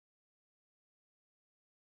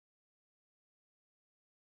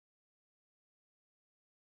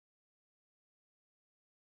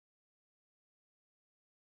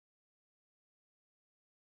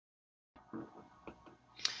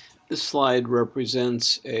This slide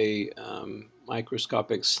represents a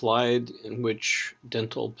microscopic slide in which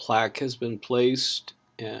dental plaque has been placed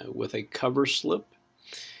with a cover slip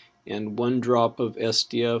and one drop of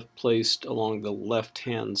SDF placed along the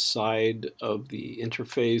left-hand side of the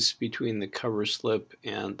interface between the cover slip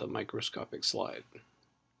and the microscopic slide.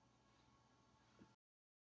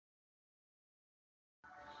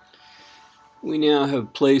 We now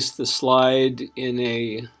have placed the slide in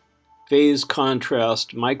a phase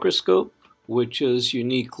contrast microscope, which is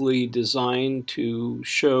uniquely designed to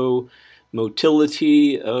show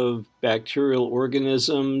motility of bacterial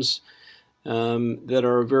organisms that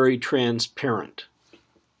are very transparent.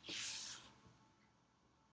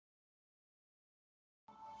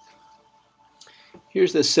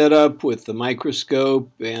 Here's the setup with the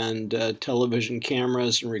microscope and television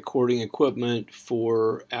cameras and recording equipment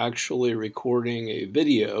for actually recording a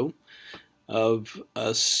video of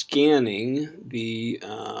us scanning the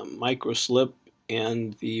microslip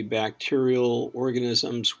and the bacterial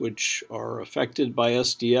organisms which are affected by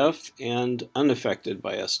SDF and unaffected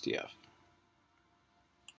by SDF.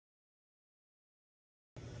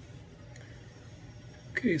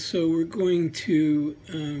 Okay, so we're going to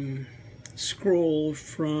scroll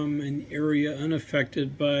from an area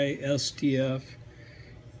unaffected by SDF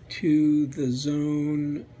to the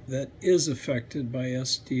zone that is affected by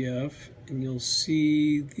SDF, and you'll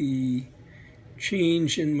see the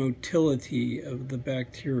change in motility of the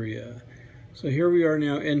bacteria. So here we are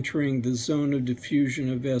now entering the zone of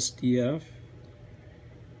diffusion of SDF.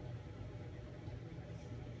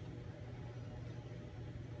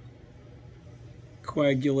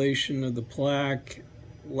 Coagulation of the plaque,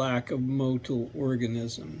 lack of motile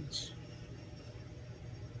organisms.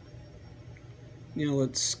 Now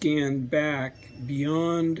let's scan back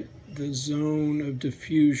beyond the zone of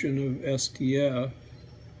diffusion of SDF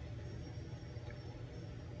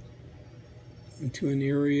into an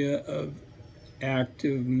area of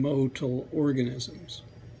active motile organisms.